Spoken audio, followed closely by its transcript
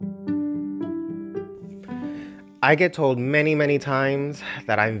I get told many, many times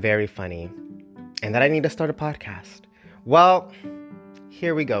that I'm very funny and that I need to start a podcast. Well,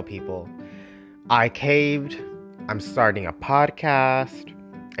 here we go, people. I caved. I'm starting a podcast.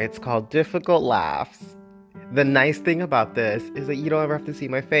 It's called Difficult Laughs. The nice thing about this is that you don't ever have to see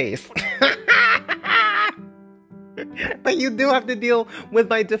my face. But you do have to deal with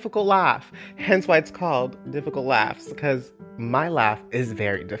my difficult laugh. Hence why it's called Difficult Laughs, because my laugh is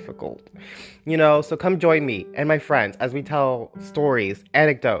very difficult. So come join me and my friends as we tell stories,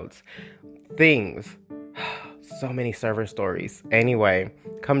 anecdotes, things. So many server stories. Anyway,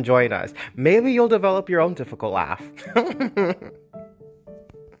 come join us. Maybe you'll develop your own difficult laugh.